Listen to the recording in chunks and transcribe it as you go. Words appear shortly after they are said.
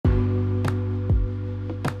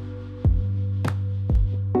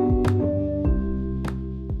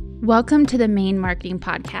Welcome to the Main Marketing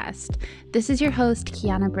Podcast. This is your host,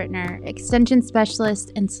 Kiana Brittner, extension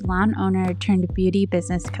specialist and salon owner turned beauty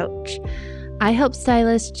business coach. I help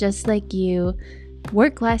stylists just like you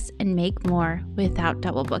work less and make more without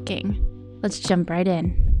double booking. Let's jump right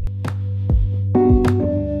in.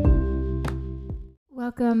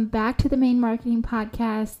 Welcome back to the Main Marketing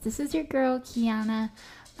Podcast. This is your girl, Kiana.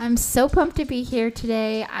 I'm so pumped to be here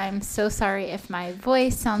today. I'm so sorry if my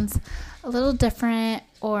voice sounds a little different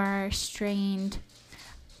or strained.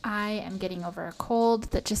 I am getting over a cold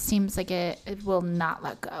that just seems like it will not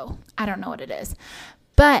let go. I don't know what it is.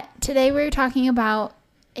 But today we're talking about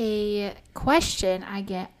a question I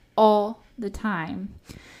get all the time.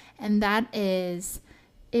 And that is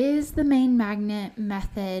the main magnet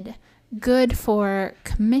method good for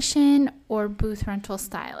commission or booth rental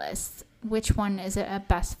stylists? Which one is it a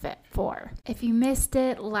best fit for? If you missed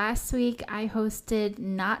it, last week I hosted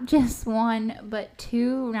not just one, but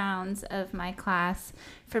 2 rounds of my class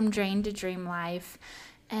From Drain to Dream Life.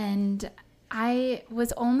 And I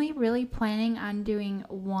was only really planning on doing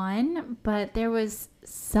one, but there was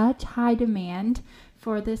such high demand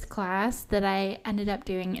for this class that I ended up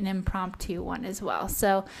doing an impromptu one as well.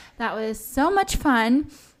 So that was so much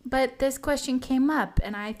fun. But this question came up,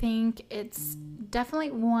 and I think it's definitely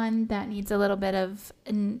one that needs a little bit of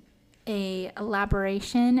a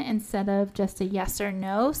elaboration instead of just a yes or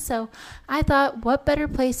no. So I thought, what better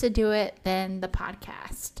place to do it than the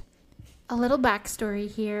podcast? A little backstory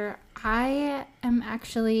here. I am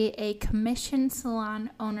actually a commission salon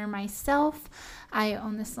owner myself. I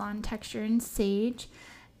own the salon Texture and Sage,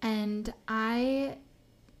 and I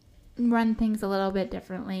run things a little bit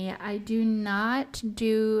differently. I do not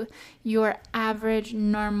do your average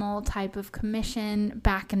normal type of commission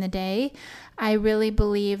back in the day. I really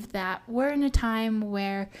believe that we're in a time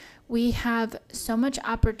where we have so much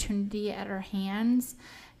opportunity at our hands,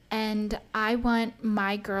 and I want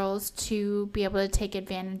my girls to be able to take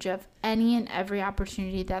advantage of any and every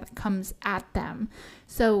opportunity that comes at them.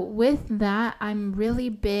 So with that, I'm really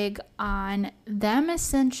big on them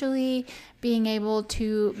essentially being able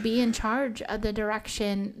to be in charge of the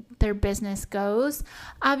direction their business goes.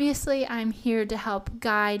 Obviously, I'm here to help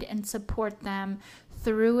guide and support them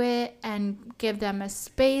through it and give them a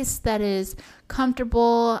space that is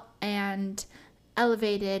comfortable and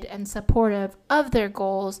elevated and supportive of their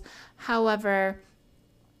goals. However,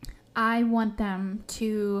 I want them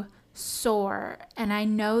to soar, and I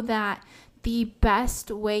know that the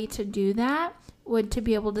best way to do that would to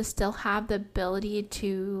be able to still have the ability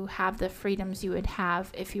to have the freedoms you would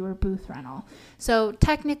have if you were booth rental. So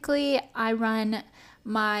technically, I run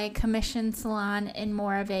my commission salon in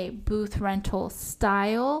more of a booth rental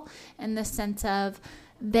style, in the sense of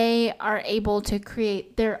they are able to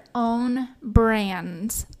create their own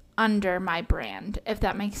brands under my brand, if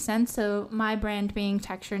that makes sense. So my brand being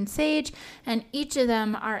Texture and Sage, and each of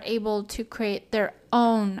them are able to create their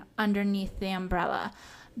own underneath the umbrella.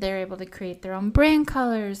 They're able to create their own brand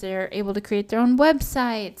colors. They're able to create their own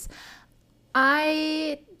websites.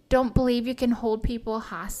 I don't believe you can hold people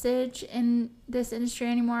hostage in this industry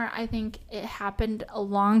anymore. I think it happened a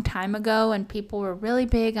long time ago, and people were really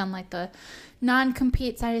big on like the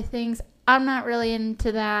non-compete side of things. I'm not really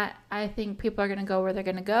into that. I think people are going to go where they're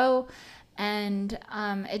going to go, and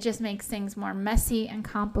it just makes things more messy and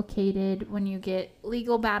complicated when you get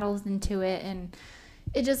legal battles into it, and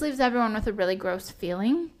it just leaves everyone with a really gross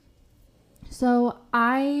feeling. So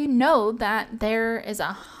I know that there is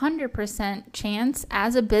 100% chance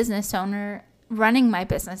as a business owner running my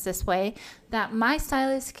business this way that my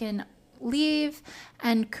stylists can leave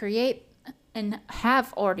and create and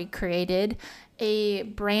have already created a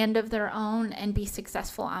brand of their own and be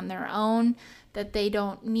successful on their own, that they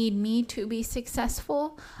don't need me to be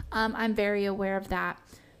successful. I'm very aware of that.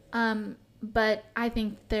 But I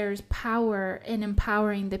think there's power in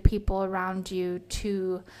empowering the people around you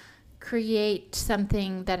to create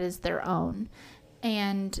something that is their own.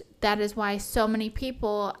 And that is why so many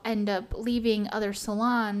people end up leaving other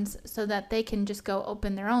salons so that they can just go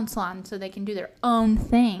open their own salon, so they can do their own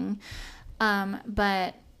thing.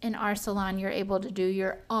 But in our salon, you're able to do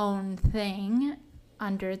your own thing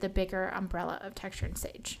under the bigger umbrella of Texture and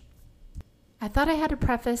Sage. I thought I had to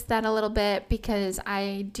preface that a little bit because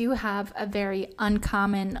I do have a very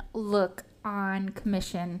uncommon look on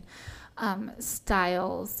commission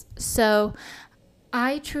styles. So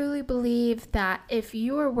I truly believe that if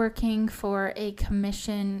you are working for a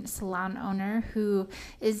commission salon owner who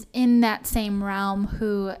is in that same realm,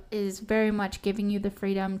 who is very much giving you the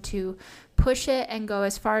freedom to push it and go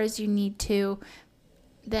as far as you need to,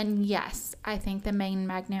 then yes, I think the main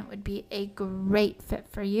magnet would be a great fit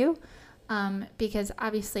for you. Because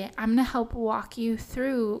obviously I'm going to help walk you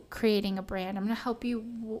through creating a brand. I'm going to help you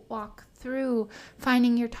walk through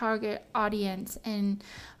finding your target audience and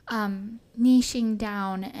niching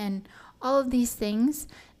down and all of these things.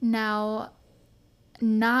 Now,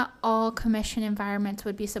 not all commission environments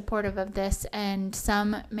would be supportive of this, and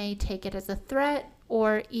some may take it as a threat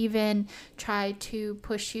or even try to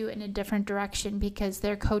push you in a different direction because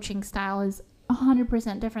their coaching style is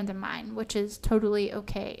 100% different than mine, which is totally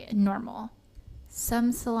okay and normal.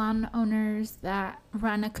 Some salon owners that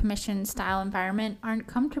run a commission style environment aren't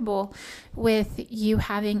comfortable with you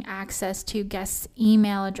having access to guests'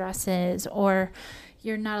 email addresses, or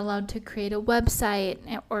you're not allowed to create a website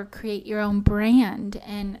or create your own brand.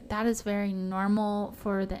 And that is very normal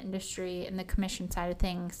for the industry and the commission side of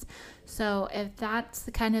things. So if that's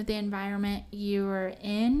the kind of the environment you're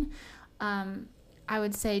in, I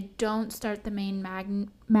would say don't start the main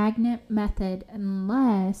magnet method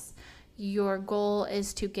unless your goal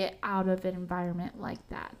is to get out of an environment like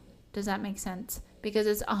that. Does that make sense? Because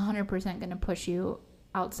it's 100% going to push you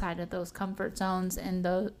outside of those comfort zones,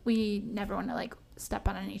 and we never want to step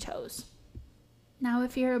on any toes. Now,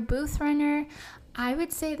 if you're a booth runner, I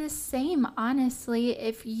would say the same, honestly.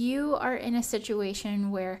 If you are in a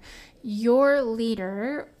situation where your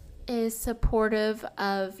leader is supportive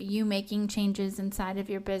of you making changes inside of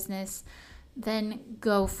your business, then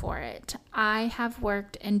go for it. I have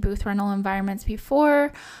worked in booth rental environments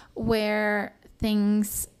before where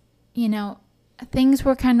things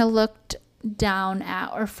were kind of looked down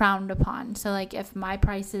at or frowned upon. So if my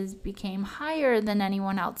prices became higher than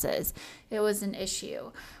anyone else's, it was an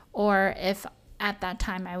issue. Or if at that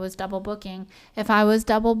time I was double booking, if I was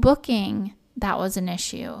double booking, that was an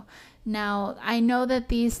issue. Now, I know that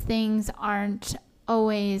these things aren't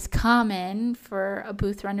always common for a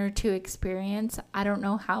booth runner to experience. I don't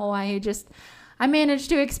know how I managed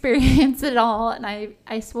to experience it all, and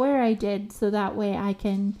I swear I did, so that way I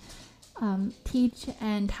can teach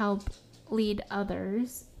and help lead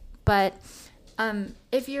others. But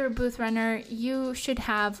if you're a booth runner, you should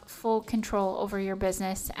have full control over your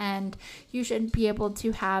business, and you should be able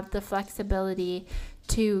to have the flexibility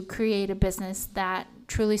to create a business that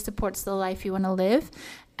truly supports the life you want to live.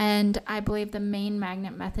 And I believe the main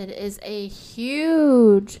magnet method is a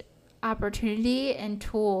huge opportunity and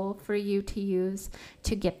tool for you to use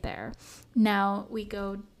to get there. Now we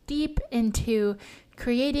go deep into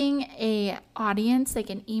creating a audience, like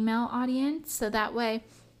an email audience, so that way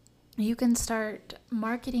you can start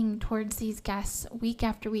marketing towards these guests week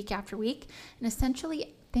after week after week, and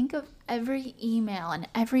essentially think of every email and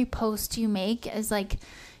every post you make as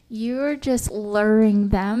you're just luring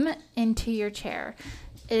them into your chair.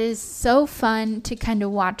 It is so fun to kind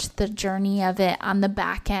of watch the journey of it on the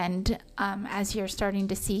back end as you're starting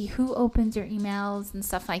to see who opens your emails and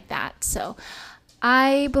stuff like that. So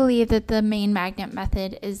I believe that the main magnet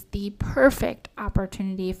method is the perfect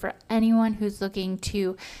opportunity for anyone who's looking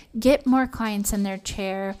to get more clients in their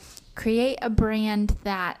chair, create a brand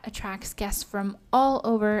that attracts guests from all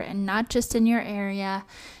over and not just in your area,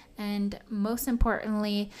 and most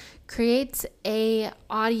importantly, creates a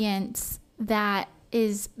audience that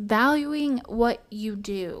is valuing what you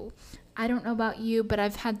do. I don't know about you, but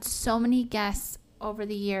I've had so many guests over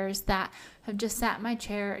the years that have just sat in my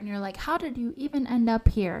chair and you're like, how did you even end up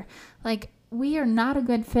here? We are not a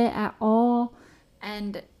good fit at all.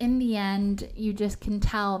 And in the end, you just can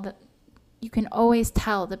tell that you can always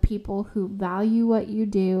tell the people who value what you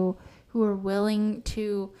do, who are willing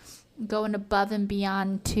to go above and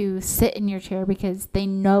beyond to sit in your chair because they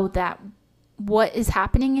know that what is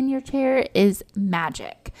happening in your chair is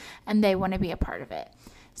magic and they want to be a part of it.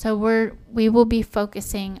 So we will be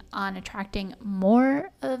focusing on attracting more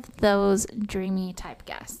of those dreamy type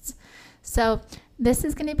guests. So this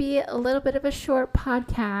is going to be a little bit of a short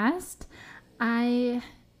podcast. I'm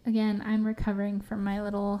recovering from my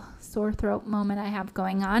little sore throat moment I have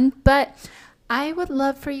going on, but I would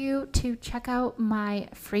love for you to check out my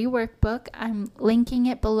free workbook. I'm linking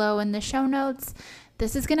it below in the show notes.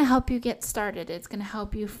 This is going to help you get started. It's going to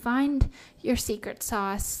help you find your secret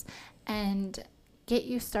sauce and get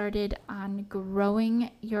you started on growing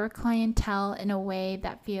your clientele in a way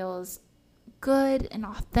that feels good and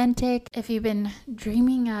authentic. If you've been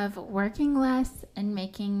dreaming of working less and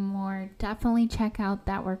making more, definitely check out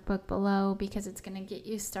that workbook below because it's going to get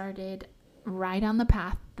you started right on the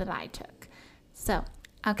path that I took. So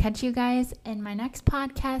I'll catch you guys in my next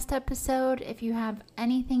podcast episode. If you have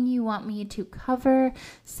anything you want me to cover,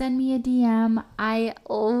 send me a DM. I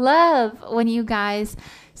love when you guys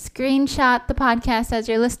screenshot the podcast as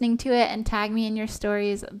you're listening to it and tag me in your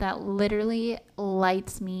stories. That literally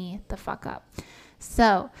lights me the fuck up.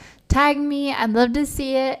 So tag me. I'd love to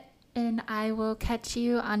see it. And I will catch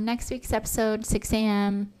you on next week's episode, 6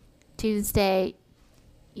 a.m. Tuesday,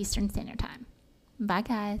 Eastern Standard Time. Bye,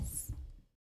 guys.